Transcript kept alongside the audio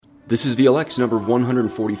This is VLX number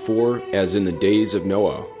 144, as in the days of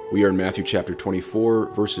Noah. We are in Matthew chapter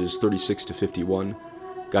 24, verses 36 to 51.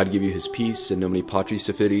 God give you his peace, in nomine Patris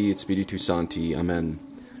et Filii et Spiritus Sancti. Amen.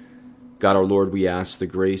 God our Lord, we ask the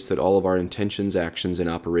grace that all of our intentions, actions, and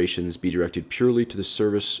operations be directed purely to the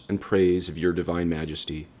service and praise of your divine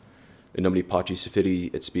majesty. In nomine Patris et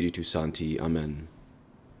Filii et Spiritus Sancti. Amen.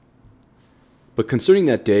 But concerning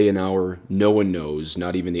that day and hour, no one knows,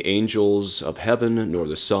 not even the angels of heaven, nor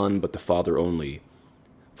the Son, but the Father only.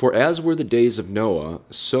 For as were the days of Noah,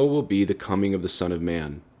 so will be the coming of the Son of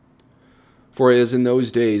Man. For as in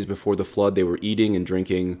those days before the flood they were eating and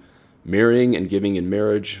drinking, marrying and giving in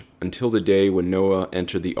marriage, until the day when Noah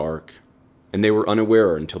entered the ark, and they were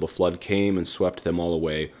unaware until the flood came and swept them all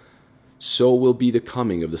away, so will be the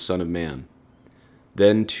coming of the Son of Man.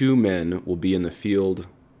 Then 2 men will be in the field,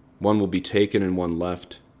 one will be taken and one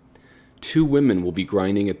left. 2 women will be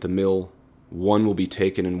grinding at the mill, one will be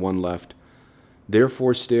taken and one left.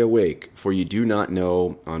 Therefore stay awake, for you do not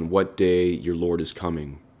know on what day your Lord is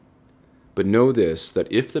coming. But know this,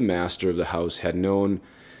 that if the master of the house had known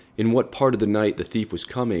in what part of the night the thief was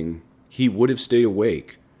coming, he would have stayed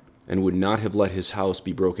awake, and would not have let his house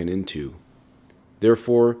be broken into.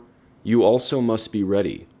 Therefore you also must be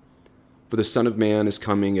ready, for the Son of Man is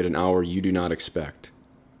coming at an hour you do not expect.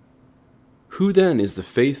 Who then is the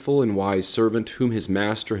faithful and wise servant whom his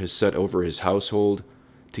master has set over his household,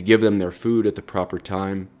 to give them their food at the proper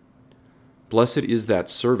time? Blessed is that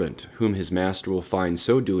servant whom his master will find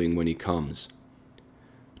so doing when he comes.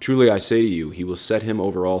 Truly I say to you, he will set him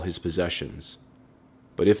over all his possessions.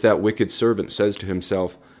 But if that wicked servant says to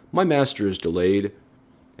himself, My master is delayed,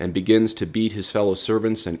 and begins to beat his fellow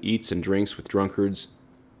servants and eats and drinks with drunkards,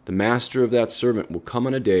 the master of that servant will come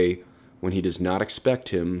on a day when he does not expect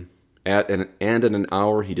him, at an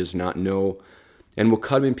hour he does not know, and will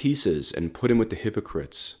cut him in pieces and put him with the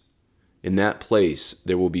hypocrites. In that place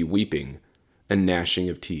there will be weeping and gnashing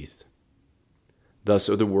of teeth. Thus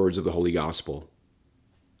are the words of the Holy Gospel.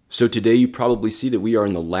 So today you probably see that we are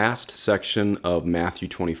in the last section of Matthew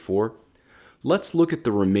 24. Let's look at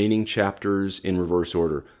the remaining chapters in reverse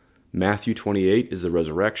order. Matthew 28 is the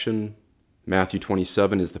resurrection. Matthew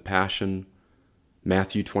 27 is the passion.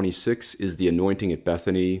 Matthew 26 is the anointing at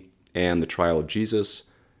Bethany and the trial of Jesus.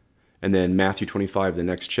 And then Matthew 25, the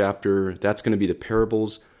next chapter, that's going to be the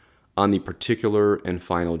parables on the particular and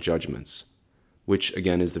final judgments, which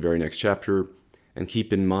again is the very next chapter. And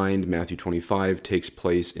keep in mind, Matthew 25 takes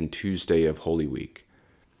place in Tuesday of Holy Week.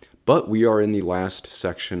 But we are in the last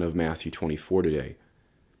section of Matthew 24 today.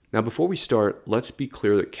 Now, before we start, let's be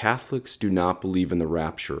clear that Catholics do not believe in the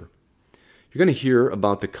rapture. You're going to hear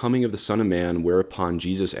about the coming of the Son of Man, whereupon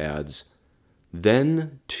Jesus adds,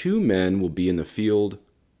 Then 2 men will be in the field,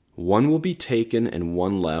 one will be taken and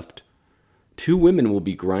one left. 2 women will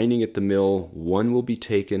be grinding at the mill, one will be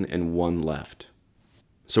taken and one left.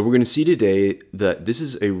 So we're going to see today that this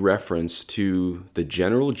is a reference to the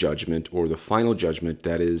general judgment or the final judgment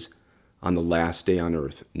that is on the last day on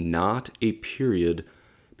earth, not a period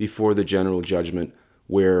before the general judgment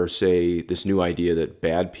where, say, this new idea that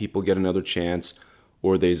bad people get another chance,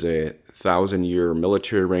 or there's a 1,000-year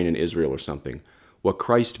military reign in Israel or something. What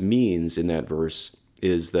Christ means in that verse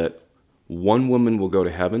is that 1 woman will go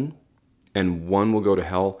to heaven and 1 will go to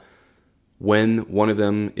hell when one of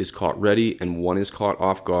them is caught ready and one is caught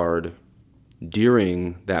off guard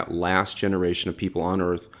during that last generation of people on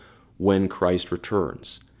earth when Christ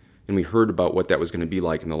returns. And we heard about what that was going to be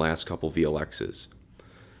like in the last couple VLXs.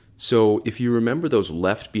 So if you remember those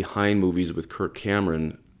Left Behind movies with Kirk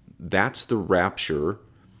Cameron, that's the rapture,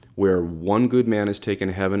 where 1 good man is taken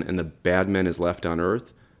to heaven and the bad man is left on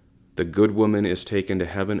earth. The good woman is taken to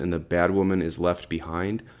heaven and the bad woman is left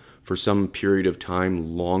behind for some period of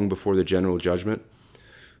time long before the general judgment.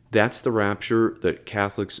 That's the rapture that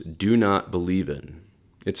Catholics do not believe in.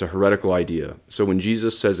 It's a heretical idea. So when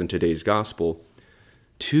Jesus says in today's gospel,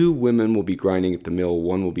 2 women will be grinding at the mill,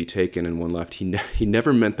 1 will be taken and 1 left, he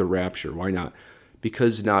never meant the rapture. Why not?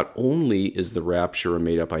 Because not only is the rapture a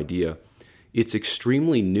made-up idea, it's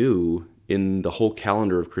extremely new in the whole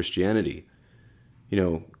calendar of Christianity.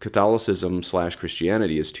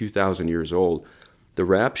 Catholicism/Christianity is 2,000 years old. The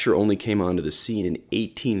rapture only came onto the scene in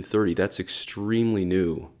 1830. That's extremely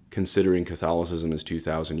new, considering Catholicism is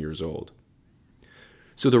 2,000 years old.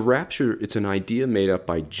 So the rapture, it's an idea made up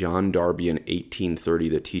by John Darby in 1830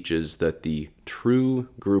 that teaches that the true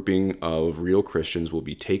grouping of real Christians will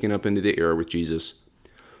be taken up into the air with Jesus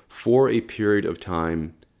for a period of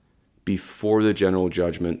time before the general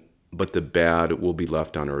judgment, but the bad will be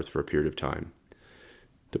left on earth for a period of time.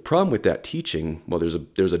 The problem with that teaching, well,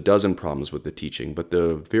 there's a dozen problems with the teaching, but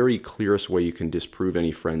the very clearest way you can disprove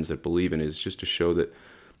any friends that believe in it is just to show that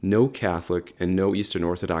no Catholic and no Eastern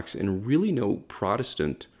Orthodox and really no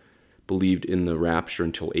Protestant believed in the rapture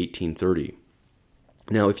until 1830.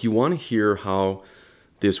 Now, if you want to hear how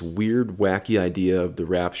this weird, wacky idea of the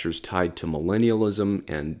rapture is tied to millennialism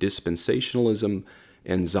and dispensationalism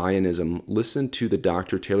and Zionism, listen to the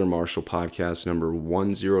Dr. Taylor Marshall podcast number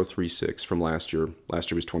 1036 from last year. Last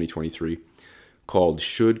year was 2023, called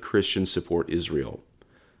Should Christians Support Israel?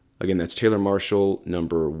 Again, that's Taylor Marshall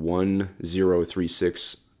number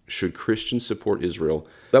 1036, Should Christians Support Israel?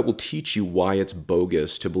 That will teach you why it's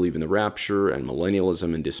bogus to believe in the rapture and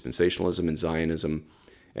millennialism and dispensationalism and Zionism,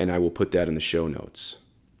 and I will put that in the show notes.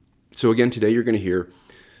 So again, today you're going to hear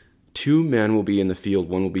 2 men will be in the field,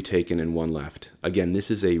 1 will be taken, and 1 left. Again, this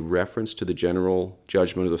is a reference to the general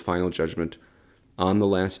judgment or the final judgment on the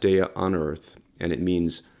last day on earth. And it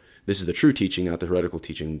means, this is the true teaching, not the heretical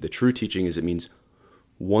teaching. The true teaching is it means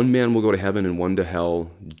 1 man will go to heaven and 1 to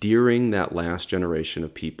hell during that last generation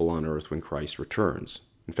of people on earth when Christ returns.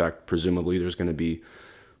 In fact, presumably there's going to be,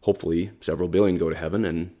 hopefully, several billion go to heaven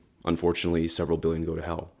and unfortunately several billion go to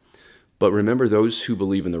hell. But remember, those who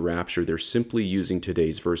believe in the rapture, they're simply using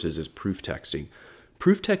today's verses as proof texting.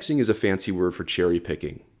 Proof texting is a fancy word for cherry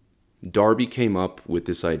picking. Darby came up with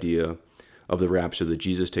this idea of the rapture, that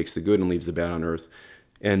Jesus takes the good and leaves the bad on earth.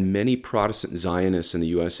 And many Protestant Zionists in the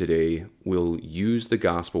U.S. today will use the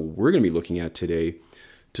gospel we're going to be looking at today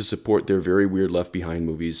to support their very weird Left Behind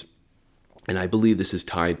movies. And I believe this is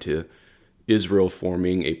tied to Israel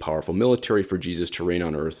forming a powerful military for Jesus to reign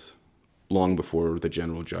on earth long before the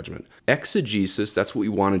general judgment. Exegesis, that's what we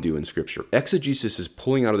want to do in Scripture. Exegesis is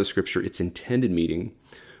pulling out of the Scripture its intended meaning,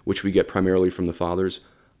 which we get primarily from the Fathers.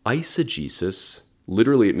 Eisegesis,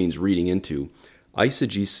 literally it means reading into.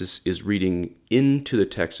 Eisegesis is reading into the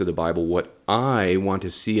text of the Bible what I want to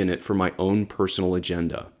see in it for my own personal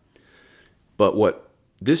agenda. But what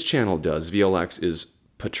this channel does, VLX, is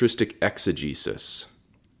patristic exegesis,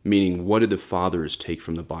 meaning what did the Fathers take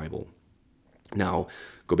from the Bible? Now,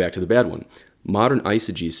 go back to the bad one. Modern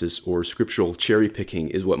eisegesis, or scriptural cherry picking,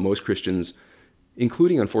 is what most Christians,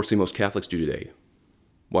 including unfortunately most Catholics, do today.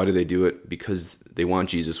 Why do they do it? Because they want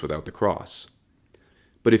Jesus without the cross.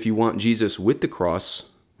 But if you want Jesus with the cross,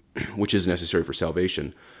 which is necessary for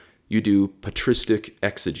salvation, you do patristic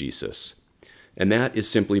exegesis. And that is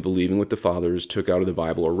simply believing what the Fathers took out of the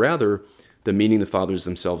Bible, or rather, the meaning the Fathers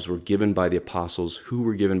themselves were given by the apostles who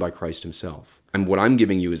were given by Christ himself. And what I'm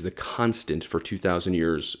giving you is the constant for 2,000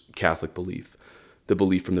 years Catholic belief, the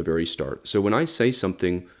belief from the very start. So when I say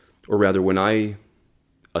something, or rather when I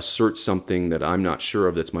assert something that I'm not sure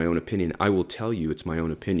of that's my own opinion, I will tell you it's my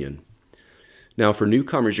own opinion. Now for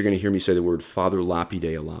newcomers, you're going to hear me say the word Father Lapide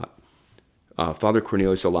a lot. Father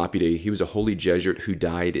Cornelius Lapide, he was a holy Jesuit who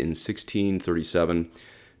died in 1637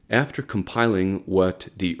 after compiling what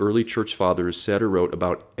the early church fathers said or wrote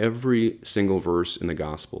about every single verse in the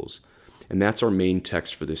Gospels. And that's our main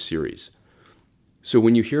text for this series. So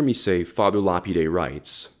when you hear me say Father Lapide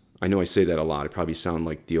writes, I know I say that a lot. It probably sound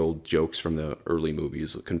like the old jokes from the early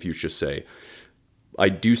movies, Confucius say. I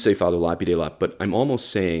do say Father Lapide a lot, but I'm almost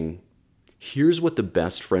saying, here's what the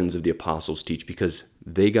best friends of the apostles teach because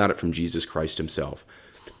they got it from Jesus Christ himself.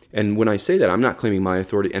 And when I say that, I'm not claiming my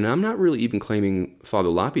authority, and I'm not really even claiming Father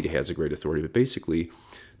Lapide has a great authority, but basically,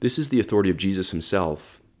 this is the authority of Jesus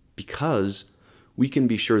himself because we can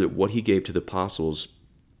be sure that what he gave to the apostles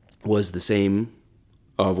was the same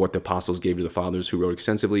of what the apostles gave to the fathers who wrote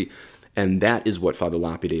extensively, and that is what Father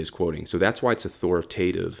Lapide is quoting. So that's why it's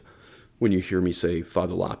authoritative when you hear me say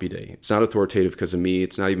Father Lapide. It's not authoritative because of me.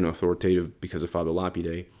 It's not even authoritative because of Father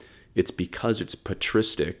Lapide. It's because it's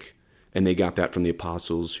patristic, and they got that from the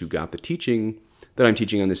apostles who got the teaching that I'm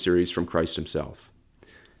teaching on this series from Christ himself.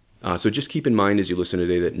 So just keep in mind as you listen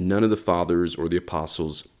today that none of the fathers or the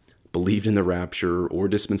apostles believed in the rapture or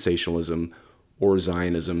dispensationalism or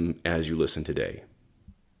Zionism as you listen today.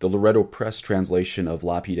 The Loretto Press translation of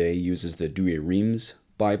Lapide uses the Douay Rheims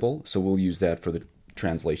Bible, so we'll use that for the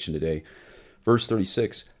translation today. Verse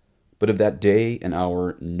 36, "But of that day and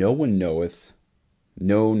hour no one knoweth,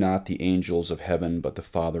 no, not the angels of heaven, but the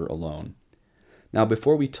Father alone." Now,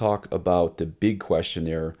 before we talk about the big question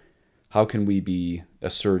there, how can we be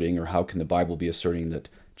asserting, or how can the Bible be asserting that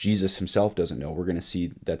Jesus himself doesn't know? We're going to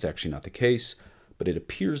see that's actually not the case, but it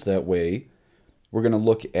appears that way. We're going to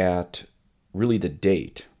look at really the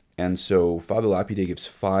date. And so Father Lapide gives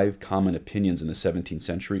 5 common opinions in the 17th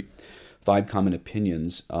century. 5 common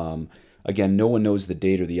opinions. Again, no one knows the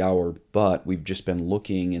date or the hour, but we've just been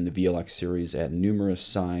looking in the VLX series at numerous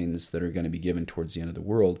signs that are going to be given towards the end of the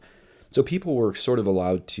world. So people were sort of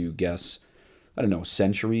allowed to guess, I don't know,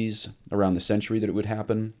 centuries, around the century that it would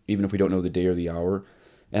happen, even if we don't know the day or the hour.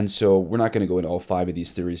 And so we're not going to go into all 5 of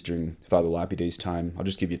these theories during Father Lapide's time. I'll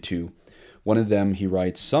just give you 2. One of them, he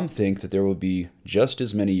writes, some think that there will be just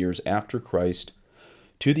as many years after Christ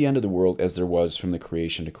to the end of the world as there was from the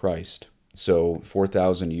creation to Christ. So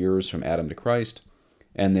 4,000 years from Adam to Christ,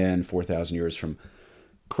 and then 4,000 years from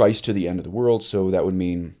Christ to the end of the world. So that would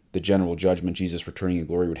mean the general judgment, Jesus returning in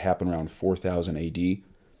glory, would happen around 4,000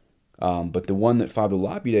 AD. But the one that Father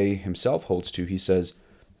Lapide himself holds to, he says,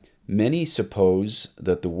 many suppose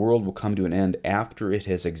that the world will come to an end after it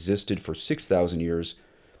has existed for 6,000 years,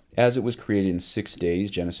 as it was created in 6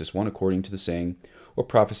 days, Genesis 1, according to the saying, or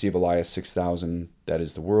prophecy of Elias 6,000, that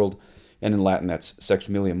is the world. And in Latin, that's sex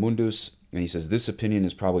millia mundus. And he says, this opinion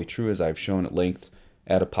is probably true, as I've shown at length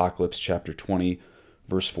at Apocalypse chapter 20,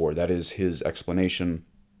 verse 4. That is his explanation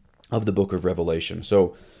of the book of Revelation.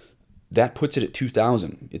 So that puts it at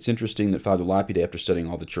 2,000. It's interesting that Father Lapide, after studying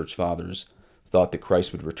all the church fathers, thought that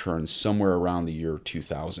Christ would return somewhere around the year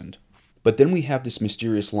 2000. But then we have this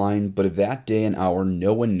mysterious line, but of that day and hour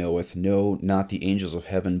no one knoweth, no, not the angels of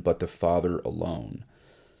heaven, but the Father alone.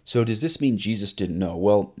 So does this mean Jesus didn't know?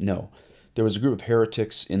 Well, no. There was a group of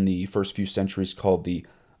heretics in the first few centuries called the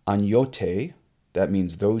Agnote. That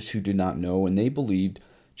means those who did not know, and they believed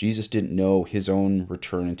Jesus didn't know his own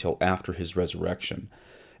return until after his resurrection.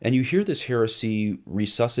 And you hear this heresy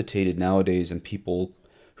resuscitated nowadays in people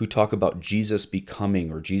who talk about Jesus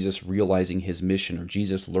becoming, or Jesus realizing his mission, or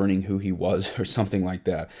Jesus learning who he was, or something like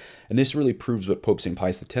that. And this really proves what Pope St.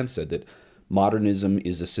 Pius X said, that modernism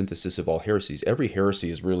is a synthesis of all heresies. Every heresy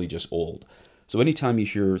is really just old. So anytime you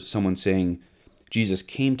hear someone saying Jesus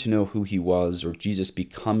came to know who he was, or Jesus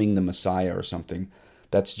becoming the Messiah or something,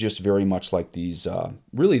 that's just very much like these,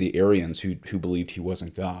 really the Arians who believed he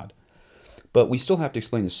wasn't God. But we still have to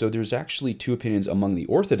explain this. So there's actually 2 opinions among the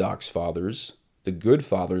Orthodox fathers, the good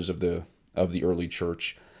fathers of the early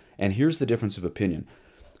church. And here's the difference of opinion.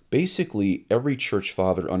 Basically, every church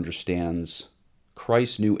father understands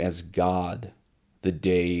Christ knew as God the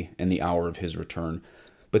day and the hour of his return.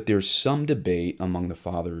 But there's some debate among the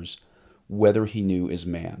fathers whether he knew as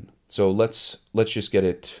man. So let's just get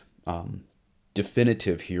it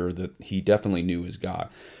definitive here that he definitely knew as God.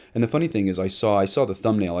 And the funny thing is, I saw the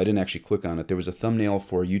thumbnail. I didn't actually click on it. There was a thumbnail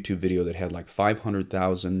for a YouTube video that had like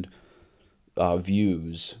 500,000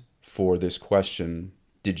 views for this question,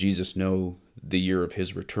 did Jesus know the year of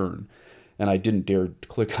his return? And I didn't dare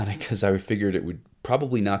click on it because I figured it would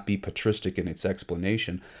probably not be patristic in its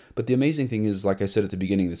explanation. But the amazing thing is, like I said at the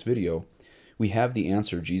beginning of this video, we have the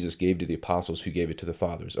answer Jesus gave to the apostles who gave it to the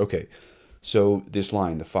fathers. Okay, so this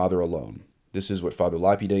line, the Father alone. This is what Father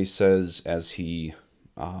Lapide says as he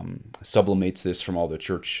sublimates this from all the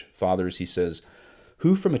church fathers. He says,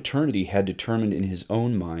 who from eternity had determined in his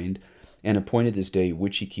own mind and appointed this day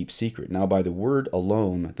which he keeps secret. Now by the word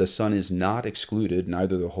alone the Son is not excluded,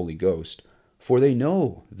 neither the Holy Ghost, for they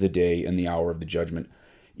know the day and the hour of the judgment,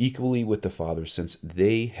 equally with the Father, since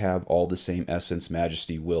they have all the same essence,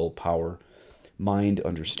 majesty, will, power, mind,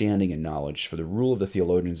 understanding, and knowledge. For the rule of the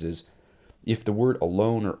theologians is, if the word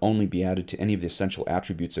alone or only be added to any of the essential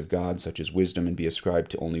attributes of God, such as wisdom, and be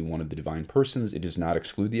ascribed to only one of the divine persons, it does not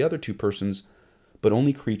exclude the other 2 persons, but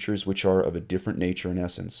only creatures which are of a different nature and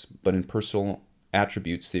essence. But in personal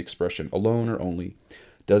attributes, the expression alone or only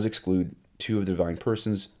does exclude 2 of the divine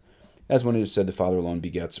persons, as when it is said the Father alone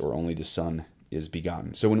begets, or only the Son is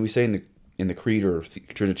begotten. So when we say in the creed or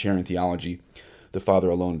Trinitarian theology, the Father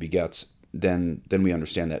alone begets, then we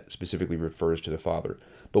understand that specifically refers to the Father.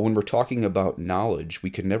 But when we're talking about knowledge, we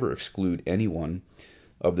can never exclude anyone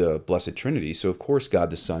of the Blessed Trinity. So of course God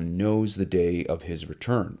the Son knows the day of his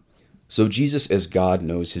return. So Jesus as God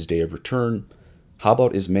knows his day of return. How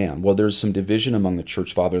about as man? Well, there's some division among the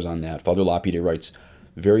church fathers on that. Father Lapide writes,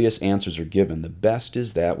 various answers are given. The best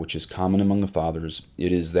is that which is common among the fathers.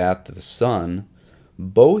 It is that the Son,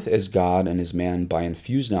 both as God and as man, by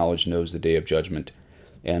infused knowledge knows the day of judgment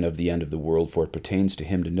and of the end of the world, for it pertains to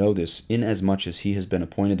him to know this, inasmuch as he has been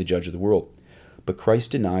appointed the judge of the world. But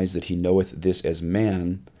Christ denies that he knoweth this as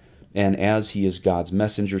man, and as he is God's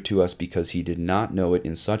messenger to us, because he did not know it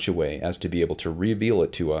in such a way as to be able to reveal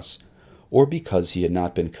it to us, or because he had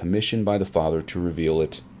not been commissioned by the Father to reveal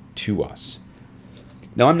it to us.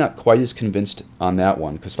 Now, I'm not quite as convinced on that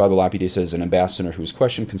one, because Father Lapide says an ambassador who was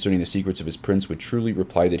questioned concerning the secrets of his prince would truly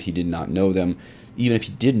reply that he did not know them, even if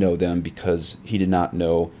he did know them, because he did not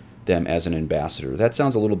know them as an ambassador. That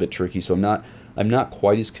sounds a little bit tricky, so I'm not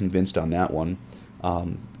quite as convinced on that one.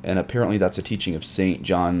 And apparently that's a teaching of St.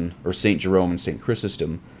 John, or St. Jerome and St.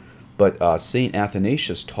 Chrysostom. But St.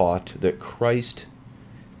 Athanasius taught that Christ,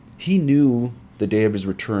 He knew the day of his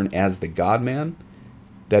return as the God-man.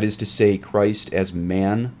 That is to say, Christ as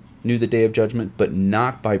man knew the day of judgment, but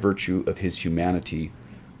not by virtue of his humanity,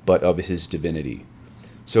 but of his divinity.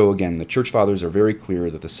 So again, the church fathers are very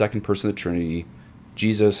clear that the second person of the Trinity,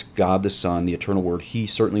 Jesus, God the Son, the eternal Word, he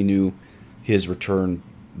certainly knew his return,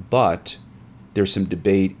 but there's some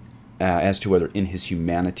debate as to whether in his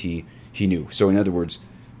humanity he knew. So in other words,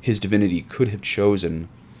 his divinity could have chosen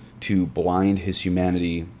to blind his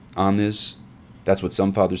humanity on this. That's what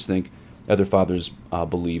some fathers think. Other fathers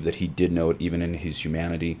believe that he did know it even in his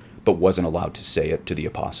humanity, but wasn't allowed to say it to the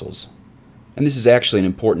apostles. And this is actually an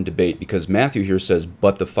important debate because Matthew here says,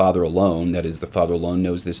 but the Father alone, that is, the Father alone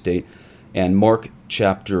knows this date. And Mark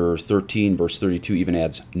chapter 13, verse 32 even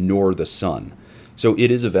adds, nor the Son. So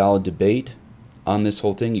it is a valid debate on this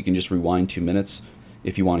whole thing. You can just rewind 2 minutes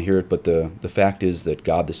if you want to hear it, but the fact is that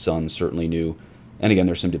God the Son certainly knew. And again,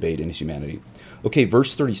 there's some debate in his humanity. Okay,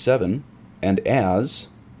 verse 37, and as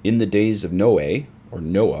in the days of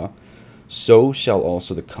Noah, so shall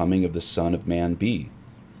also the coming of the Son of Man be.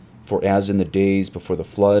 For as in the days before the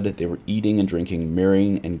flood, they were eating and drinking,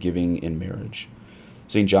 marrying and giving in marriage.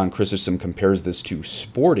 St. John Chrysostom compares this to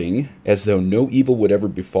sporting as though no evil would ever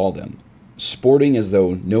befall them. Sporting as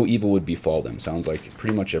though no evil would befall them. Sounds like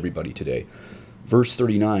pretty much everybody today. Verse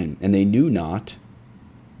 39, and they knew not,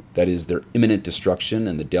 that is, their imminent destruction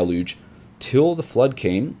and the deluge, till the flood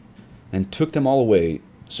came and took them all away,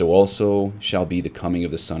 so also shall be the coming of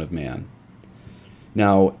the Son of Man.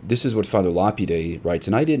 Now, this is what Father Lapide writes,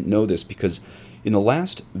 and I didn't know this because in the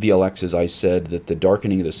last VLXs I said that the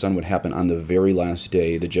darkening of the sun would happen on the very last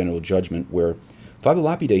day, the general judgment, where Father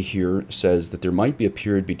Lapide here says that there might be a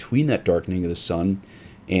period between that darkening of the sun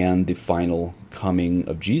and the final coming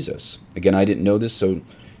of Jesus. Again, I didn't know this, so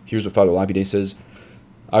here's what Father Lapide says.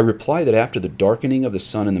 I reply that after the darkening of the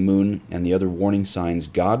sun and the moon and the other warning signs,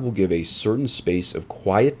 God will give a certain space of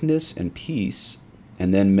quietness and peace,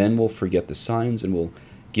 and then men will forget the signs and will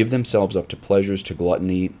give themselves up to pleasures, to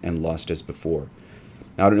gluttony and lust as before.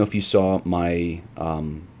 Now, I don't know if you saw my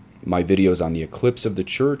my videos on the eclipse of the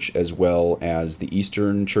church, as well as the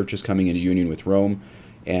Eastern churches coming into union with Rome.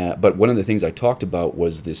 But one of the things I talked about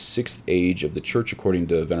was this sixth age of the church, according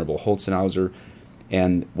to Venerable Holzenhauser.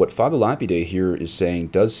 And what Father Lapide here is saying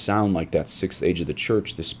does sound like that sixth age of the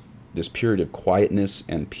church, this period of quietness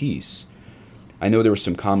and peace. I know there were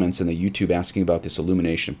some comments in the YouTube asking about this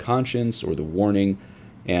illumination of conscience or the warning,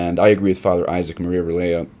 and I agree with Father Isaac Maria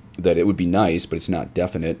Relea that it would be nice, but it's not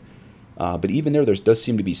definite. But even there does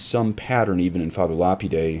seem to be some pattern, even in Father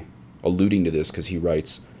Lapide, alluding to this, because he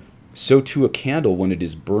writes, so too a candle, when it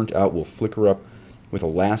is burnt out, will flicker up with a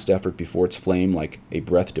last effort before its flame, like a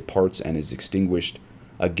breath departs and is extinguished.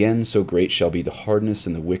 Again, so great shall be the hardness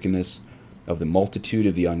and the wickedness of the multitude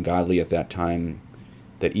of the ungodly at that time,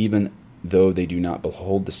 that even though they do not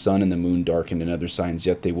behold the sun and the moon darkened and other signs,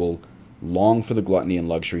 yet they will long for the gluttony and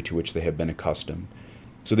luxury to which they have been accustomed.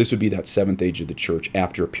 So this would be that seventh age of the church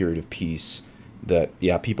after a period of peace that,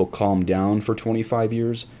 people calmed down for 25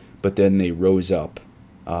 years, but then they rose up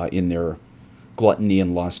in their gluttony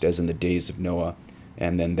and lust as in the days of Noah,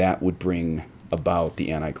 and then that would bring about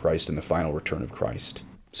the Antichrist and the final return of Christ.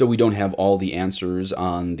 So we don't have all the answers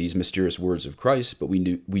on these mysterious words of Christ, but we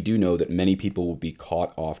do know that many people will be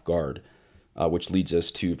caught off guard, which leads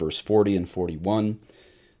us to verse 40 and 41.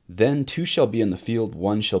 Then two shall be in the field,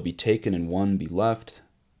 one shall be taken and one be left.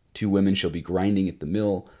 Two women shall be grinding at the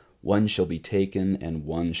mill, one shall be taken and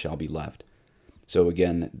one shall be left. So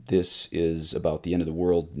again, this is about the end of the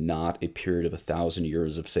world, not a period of 1,000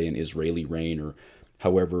 years of, say, an Israeli reign, or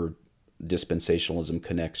however dispensationalism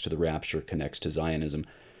connects to the rapture, connects to Zionism.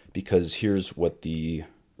 Because here's what the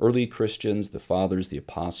early Christians, the fathers, the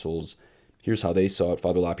apostles, here's how they saw it.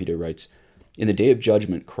 Father Lapide writes, in the day of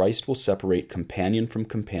judgment, Christ will separate companion from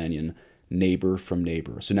companion, neighbor from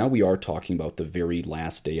neighbor. So now we are talking about the very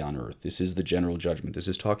last day on earth. This is the general judgment. This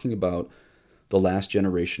is talking about the last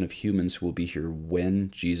generation of humans who will be here when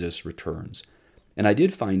Jesus returns. And I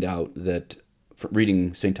did find out that, from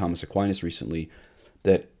reading St. Thomas Aquinas recently,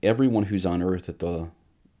 that everyone who's on earth at the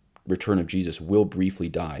return of Jesus will briefly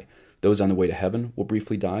die. Those on the way to heaven will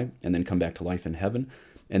briefly die and then come back to life in heaven.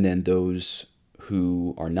 And then those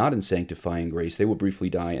who are not in sanctifying grace, they will briefly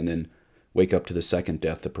die and then wake up to the second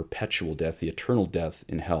death, the perpetual death, the eternal death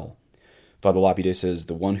in hell. Father Lapide says,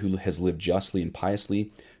 the one who has lived justly and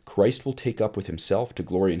piously, Christ will take up with himself to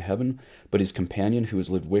glory in heaven, but his companion who has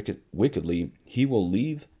lived wickedly, he will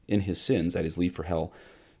leave in his sins, that is, leave for hell,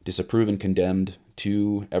 disapproved and condemned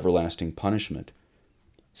to everlasting punishment.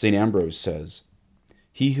 St. Ambrose says,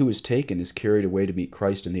 he who is taken is carried away to meet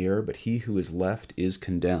Christ in the air, but he who is left is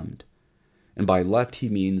condemned. And by left, he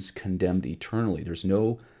means condemned eternally. There's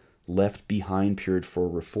no left behind period for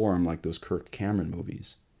reform like those Kirk Cameron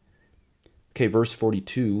movies. Okay, verse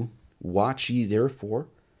 42, watch ye therefore,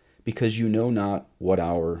 because you know not what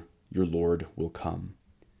hour your Lord will come.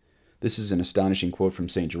 This is an astonishing quote from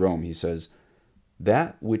St. Jerome. He says,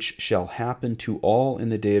 that which shall happen to all in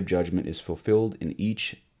the day of judgment is fulfilled in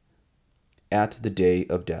each at the day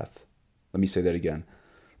of death. Let me say that again.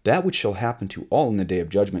 That which shall happen to all in the day of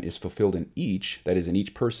judgment is fulfilled in each, that is, in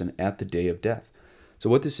each person, at the day of death. So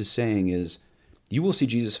what this is saying is, you will see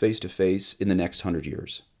Jesus face to face in the next 100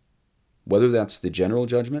 years. Whether that's the general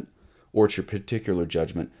judgment or it's your particular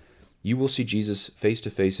judgment, you will see Jesus face to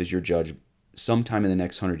face as your judge sometime in the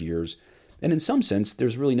next 100 years. And in some sense,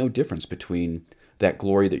 there's really no difference between that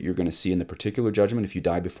glory that you're going to see in the particular judgment if you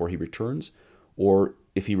die before he returns, or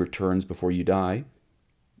if he returns before you die,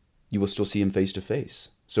 you will still see him face to face.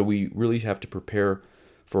 So we really have to prepare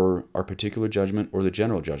for our particular judgment or the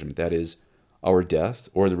general judgment, that is, our death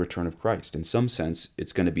or the return of Christ. In some sense,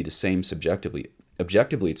 it's going to be the same subjectively.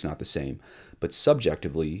 Objectively, it's not the same, but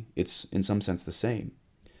subjectively, it's in some sense the same.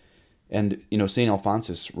 And, St.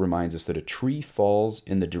 Alphonsus reminds us that a tree falls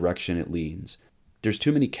in the direction it leans. There's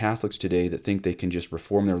too many Catholics today that think they can just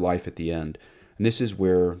reform their life at the end. And this is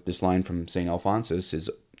where this line from St. Alphonsus is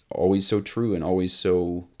always so true and always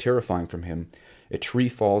so terrifying from him. A tree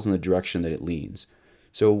falls in the direction that it leans.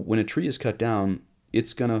 So when a tree is cut down,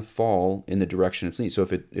 it's going to fall in the direction it's leaning. So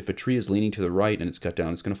if a tree is leaning to the right and it's cut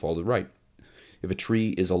down, it's going to fall to the right. If a tree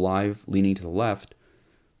is alive leaning to the left,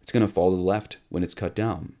 it's going to fall to the left when it's cut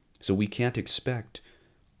down. So we can't expect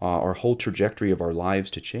our whole trajectory of our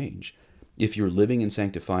lives to change. If you're living in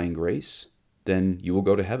sanctifying grace, then you will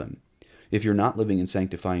go to heaven. If you're not living in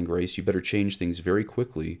sanctifying grace, you better change things very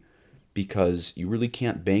quickly, because you really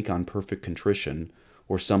can't bank on perfect contrition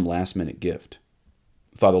or some last-minute gift.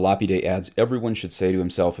 Father Lapide adds, everyone should say to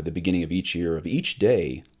himself at the beginning of each year, of each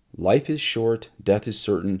day, life is short, death is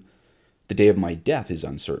certain, the day of my death is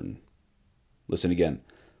uncertain. Listen again.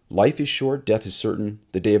 Life is short, death is certain,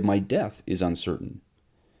 the day of my death is uncertain.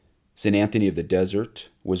 St. Anthony of the Desert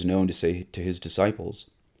was known to say to his disciples,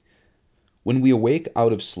 when we awake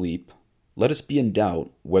out of sleep, let us be in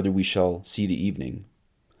doubt whether we shall see the evening.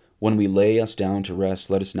 When we lay us down to rest,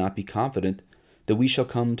 let us not be confident that we shall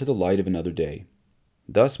come to the light of another day.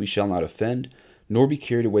 Thus we shall not offend, nor be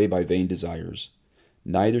carried away by vain desires.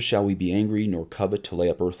 Neither shall we be angry, nor covet to lay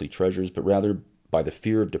up earthly treasures, but rather by the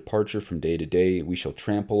fear of departure from day to day, we shall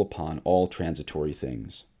trample upon all transitory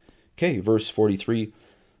things. Okay, verse 43.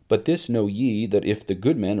 But this know ye, that if the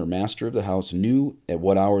goodman or master of the house knew at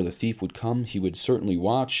what hour the thief would come, he would certainly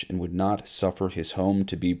watch and would not suffer his home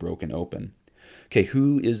to be broken open. Okay,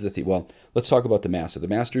 who is the thief? Well, let's talk about the master. The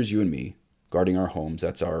master is you and me, guarding our homes.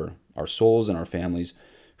 That's our souls and our families.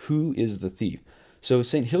 Who is the thief? So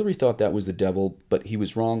St. Hilary thought that was the devil, but he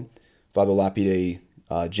was wrong. Father Lapide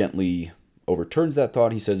gently overturns that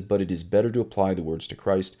thought. He says, but it is better to apply the words to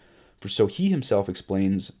Christ. For so he himself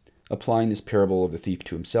explains, applying this parable of the thief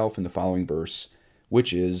to himself in the following verse,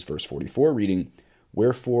 which is verse 44, reading,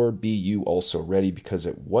 wherefore be you also ready, because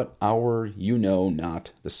at what hour you know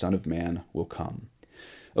not the Son of Man will come.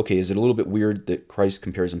 Okay, is it a little bit weird that Christ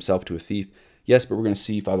compares himself to a thief? Yes, but we're going to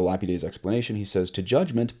see Father Lapide's explanation. He says, to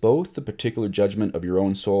judgment, both the particular judgment of your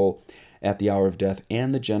own soul at the hour of death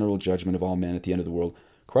and the general judgment of all men at the end of the world,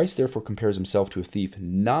 Christ therefore compares himself to a thief,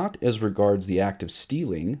 not as regards the act of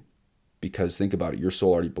stealing, because think about it, your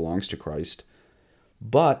soul already belongs to Christ,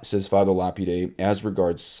 but, says Father Lapide, as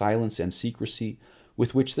regards silence and secrecy,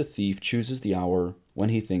 with which the thief chooses the hour when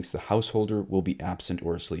he thinks the householder will be absent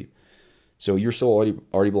or asleep. So your soul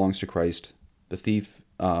already belongs to Christ. The thief,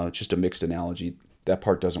 just a mixed analogy. That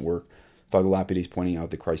part doesn't work. Father Lapide is pointing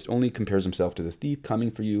out that Christ only compares himself to the thief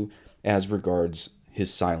coming for you as regards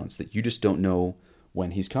his silence, that you just don't know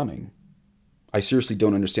when he's coming. I seriously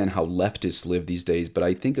don't understand how leftists live these days, but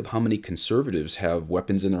I think of how many conservatives have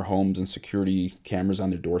weapons in their homes and security cameras on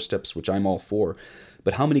their doorsteps, which I'm all for.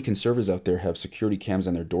 But how many conservatives out there have security cams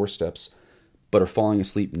on their doorsteps, but are falling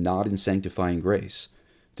asleep not in sanctifying grace?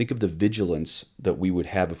 Think of the vigilance that we would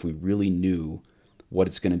have if we really knew what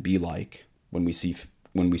it's going to be like when we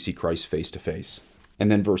see Christ face to face. And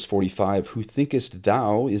then verse 45, who thinkest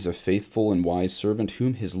thou is a faithful and wise servant,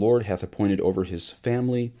 whom his Lord hath appointed over his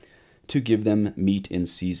family, to give them meat in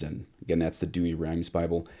season. Again, that's the Dewey Rhymes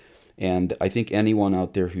Bible. And I think anyone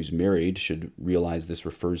out there who's married should realize this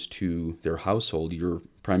refers to their household. Your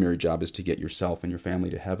primary job is to get yourself and your family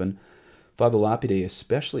to heaven. Father Lapide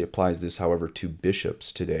especially applies this, however, to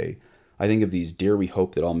bishops today. I think of these dare we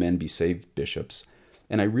hope that all men be saved bishops.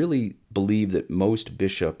 And I really believe that most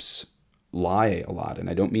bishops lie a lot, and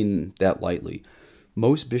I don't mean that lightly.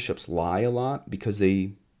 Most bishops lie a lot because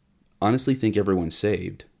they honestly think everyone's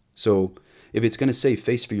saved. So if it's going to save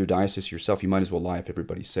face for your diocese yourself, you might as well lie if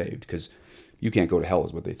everybody's saved, because you can't go to hell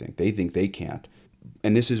is what they think. They think they can't.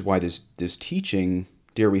 And this is why this teaching,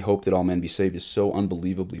 dare we hope that all men be saved, is so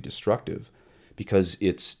unbelievably destructive, because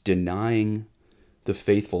it's denying the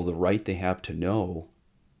faithful the right they have to know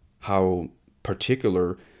how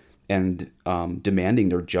particular and demanding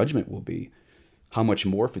their judgment will be. How much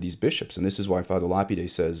more for these bishops? And this is why Father Lapide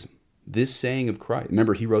says, this saying of Christ,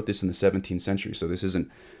 remember he wrote this in the 17th century, so this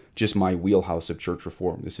isn't just my wheelhouse of church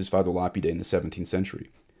reform. This is Father Lapide in the 17th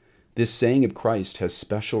century. This saying of Christ has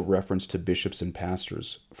special reference to bishops and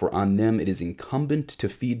pastors, for on them it is incumbent to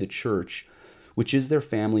feed the church, which is their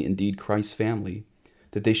family, indeed Christ's family,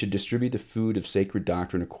 that they should distribute the food of sacred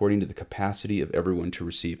doctrine according to the capacity of everyone to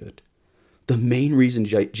receive it. The main reason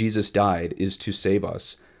Jesus died is to save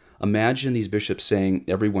us. Imagine these bishops saying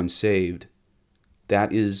everyone's saved.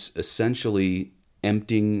 That is essentially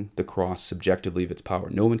emptying the cross subjectively of its power.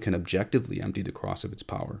 No one can objectively empty the cross of its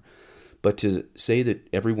power. But to say that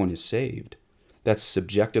everyone is saved, that's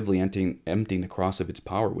subjectively emptying the cross of its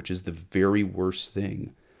power, which is the very worst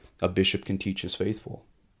thing a bishop can teach his faithful.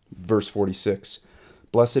 Verse 46,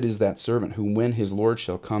 blessed is that servant who when his Lord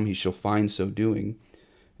shall come, he shall find so doing.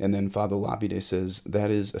 And then Father Lapide says,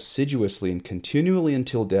 that is assiduously and continually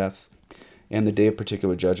until death and the day of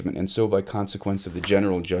particular judgment, and so by consequence of the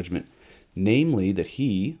general judgment, namely that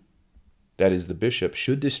he, that is the bishop,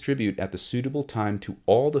 should distribute at the suitable time to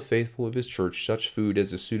all the faithful of his church such food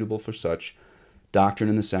as is suitable for such, doctrine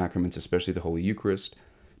and the sacraments, especially the Holy Eucharist,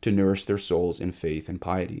 to nourish their souls in faith and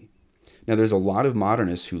piety. Now there's a lot of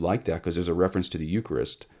modernists who like that because there's a reference to the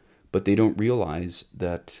Eucharist, but they don't realize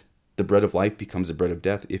that the bread of life becomes the bread of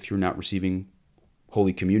death if you're not receiving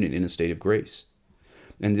Holy Communion in a state of grace.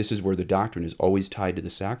 And this is where the doctrine is always tied to the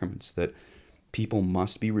sacraments, that people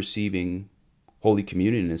must be receiving Holy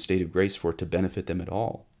Communion in a state of grace for it to benefit them at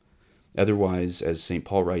all. Otherwise, as St.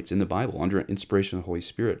 Paul writes in the Bible, under inspiration of the Holy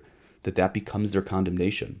Spirit, that becomes their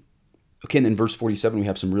condemnation. Okay, and then verse 47, we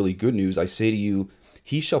have some really good news. I say to you,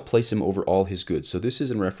 he shall place him over all his goods. So this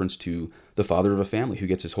is in reference to the father of a family who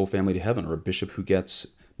gets his whole family to heaven, or a bishop who gets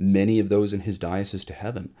many of those in his diocese to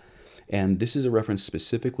heaven. And this is a reference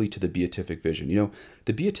specifically to the beatific vision. You know,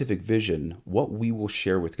 the beatific vision, what we will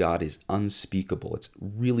share with God is unspeakable. It's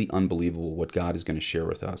really unbelievable what God is going to share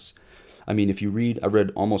with us. I mean, if you read, I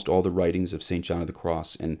read almost all the writings of St. John of the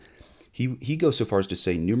Cross, and he goes so far as to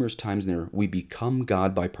say numerous times in there, we become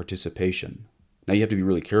God by participation. Now, you have to be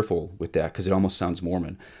really careful with that because it almost sounds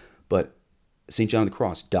Mormon. But St. John of the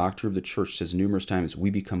Cross, doctor of the church, says numerous times, we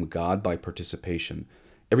become God by participation.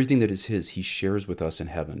 Everything that is his, he shares with us in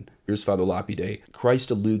heaven. Here's Father Lapide.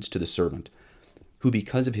 Christ alludes to the servant, who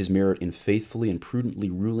because of his merit in faithfully and prudently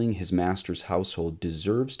ruling his master's household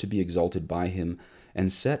deserves to be exalted by him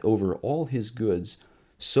and set over all his goods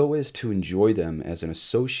so as to enjoy them as an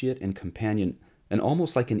associate and companion and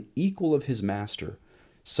almost like an equal of his master.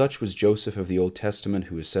 Such was Joseph of the Old Testament,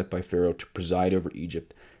 who was set by Pharaoh to preside over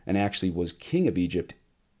Egypt and actually was king of Egypt,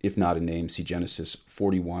 if not in name. See Genesis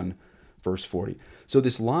 41, verse 40. So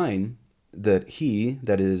this line that he,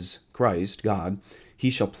 that is Christ, God,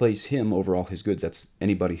 he shall place him over all his goods. That's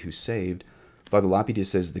anybody who's saved. Father Lapide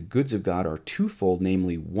says the goods of God are twofold,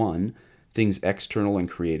 namely one, things external and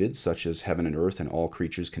created, such as heaven and earth and all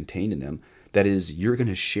creatures contained in them. That is, you're going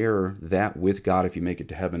to share that with God if you make it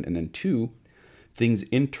to heaven. And then two, things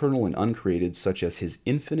internal and uncreated, such as his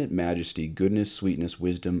infinite majesty, goodness, sweetness,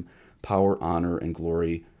 wisdom, power, honor, and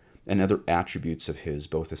glory, and other attributes of his,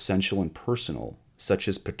 both essential and personal, such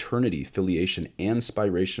as paternity, filiation, and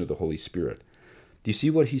spiration of the Holy Spirit. Do you see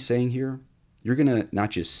what he's saying here? You're going to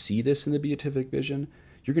not just see this in the beatific vision,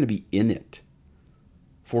 you're going to be in it.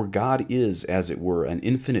 For God is, as it were, an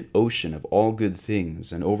infinite ocean of all good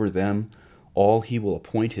things, and over them all he will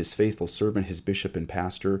appoint his faithful servant, his bishop and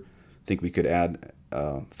pastor. I think we could add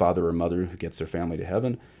father or mother who gets their family to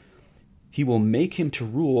heaven. He will make him to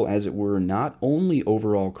rule, as it were, not only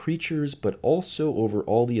over all creatures, but also over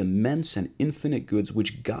all the immense and infinite goods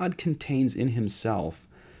which God contains in himself,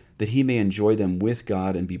 that he may enjoy them with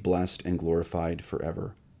God and be blessed and glorified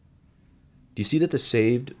forever. Do you see that the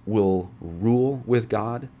saved will rule with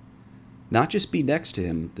God? Not just be next to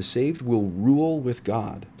him, the saved will rule with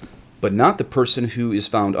God, but not the person who is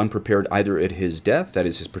found unprepared either at his death, that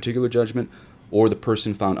is his particular judgment, or the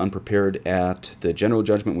person found unprepared at the general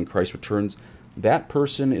judgment when Christ returns. That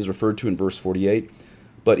person is referred to in verse 48.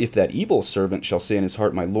 But if that evil servant shall say in his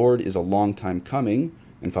heart, my Lord is a long time coming,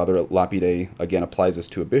 And Father Lapide again applies this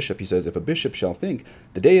to a bishop. He says, if a bishop shall think,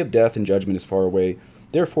 the day of death and judgment is far away,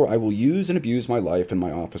 therefore I will use and abuse my life and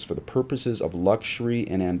my office for the purposes of luxury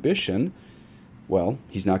and ambition, well,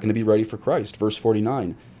 he's not going to be ready for Christ. Verse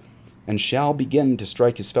 49, and shall begin to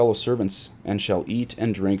strike his fellow servants, and shall eat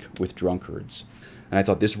and drink with drunkards. And I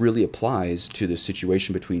thought this really applies to the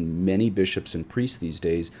situation between many bishops and priests these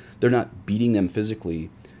days. They're not beating them physically,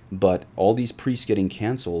 but all these priests getting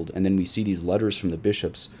canceled, and then we see these letters from the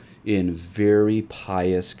bishops in very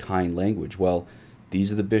pious, kind language. Well,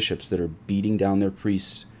 these are the bishops that are beating down their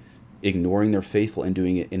priests, ignoring their faithful, and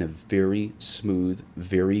doing it in a very smooth,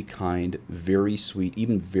 very kind, very sweet,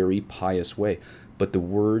 even very pious way. But the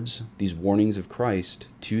words, these warnings of Christ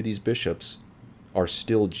to these bishops, are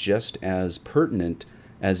still just as pertinent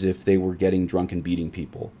as if they were getting drunk and beating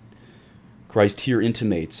people. Christ here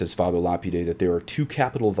intimates, says Father Lapide, that there are two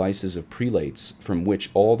capital vices of prelates from which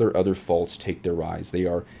all their other faults take their rise. They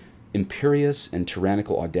are imperious and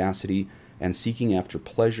tyrannical audacity and seeking after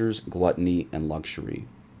pleasures, gluttony, and luxury.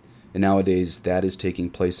 And nowadays that is taking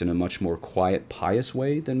place in a much more quiet, pious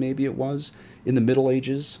way than maybe it was in the Middle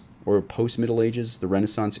Ages or post-Middle Ages, the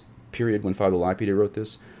Renaissance period when Father Lapide wrote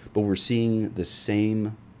this. But we're seeing the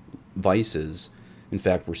same vices. In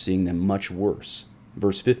fact, we're seeing them much worse.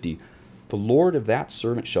 Verse 50, the Lord of that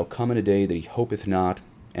servant shall come in a day that he hopeth not,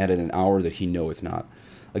 and at an hour that he knoweth not.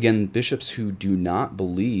 Again, bishops who do not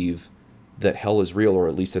believe that hell is real, or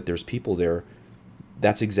at least that there's people there,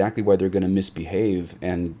 that's exactly why they're going to misbehave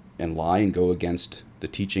and lie and go against the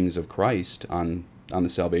teachings of Christ on the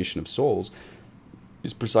salvation of souls,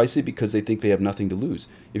 is precisely because they think they have nothing to lose.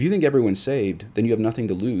 If you think everyone's saved, then you have nothing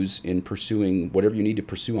to lose in pursuing whatever you need to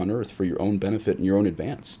pursue on earth for your own benefit and your own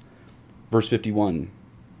advance. Verse 51, and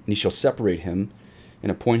he shall separate him,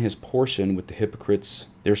 and appoint his portion with the hypocrites.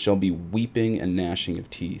 There shall be weeping and gnashing of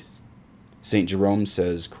teeth. St. Jerome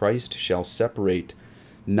says, Christ shall separate,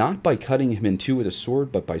 not by cutting him in two with a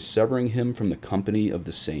sword, but by severing him from the company of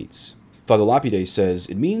the saints. Father Lapide says,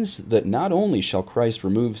 it means that not only shall Christ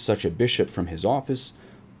remove such a bishop from his office,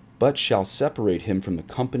 but shall separate him from the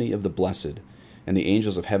company of the blessed, and the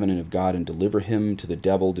angels of heaven and of God, and deliver him to the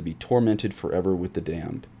devil to be tormented forever with the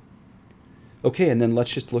damned. Okay, and then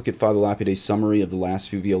let's just look at Father Lapide's summary of the last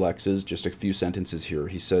few VLXs, just a few sentences here.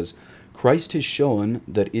 He says, Christ has shown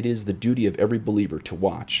that it is the duty of every believer to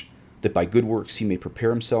watch, that by good works he may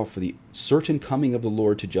prepare himself for the certain coming of the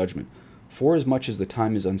Lord to judgment, forasmuch as the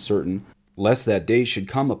time is uncertain, lest that day should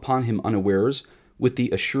come upon him unawares, with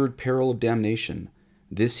the assured peril of damnation.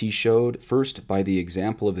 This he showed first by the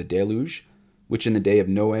example of the deluge, which in the day of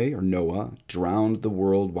Noah drowned the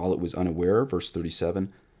world while it was unaware, verse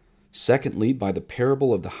 37. Secondly, by the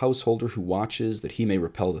parable of the householder who watches that he may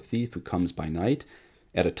repel the thief who comes by night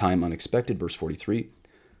at a time unexpected, verse 43.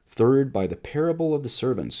 Third, by the parable of the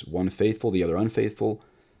servants, one faithful, the other unfaithful,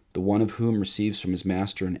 the one of whom receives from his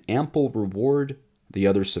master an ample reward, the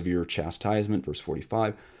other severe chastisement, verse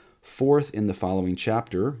 45. Fourth, in the following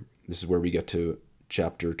chapter, this is where we get to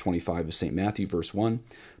chapter 25 of St. Matthew, verse 1,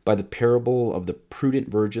 by the parable of the prudent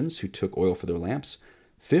virgins who took oil for their lamps.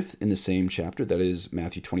 Fifth, in the same chapter, that is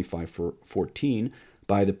Matthew 25:14,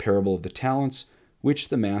 by the parable of the talents, which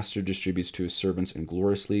the master distributes to his servants and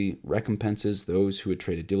gloriously recompenses those who had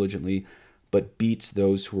traded diligently, but beats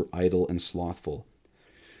those who were idle and slothful.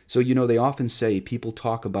 So, they often say people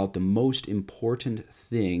talk about the most important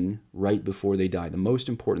thing right before they die, the most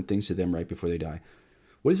important things to them right before they die.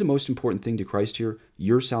 What is the most important thing to Christ here?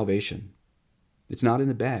 Your salvation. It's not in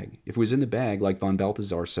the bag. If it was in the bag, like von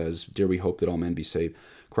Balthasar says, dare we hope that all men be saved,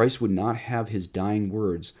 Christ would not have his dying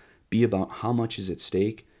words be about how much is at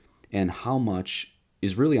stake and how much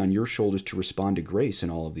is really on your shoulders to respond to grace in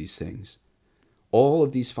all of these things. All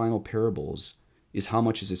of these final parables is how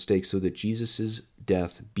much is at stake so that Jesus'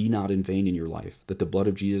 death be not in vain in your life, that the blood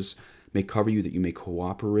of Jesus may cover you, that you may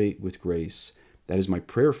cooperate with grace. That is my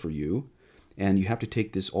prayer for you. And you have to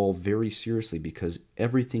take this all very seriously because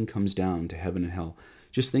everything comes down to heaven and hell.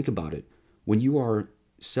 Just think about it. When you are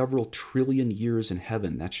several trillion years in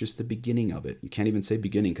heaven, that's just the beginning of it. You can't even say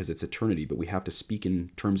beginning because it's eternity, but we have to speak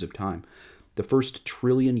in terms of time. The first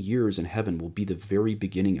trillion years in heaven will be the very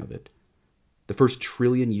beginning of it. The first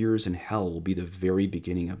trillion years in hell will be the very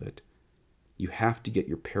beginning of it. You have to get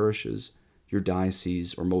your parishes, your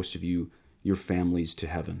dioceses, or most of you, your families to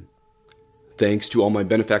heaven. Thanks to all my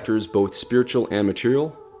benefactors, both spiritual and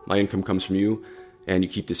material. My income comes from you, and you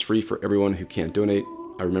keep this free for everyone who can't donate.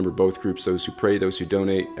 I remember both groups, those who pray, those who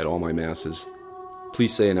donate, at all my masses.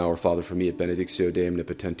 Please say an Our Father for me at Benedictio Dei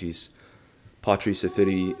Omnipotentis, Patris et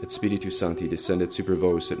Filii et Spiritus Sancti, descendet super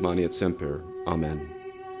vos et mani et semper. Amen.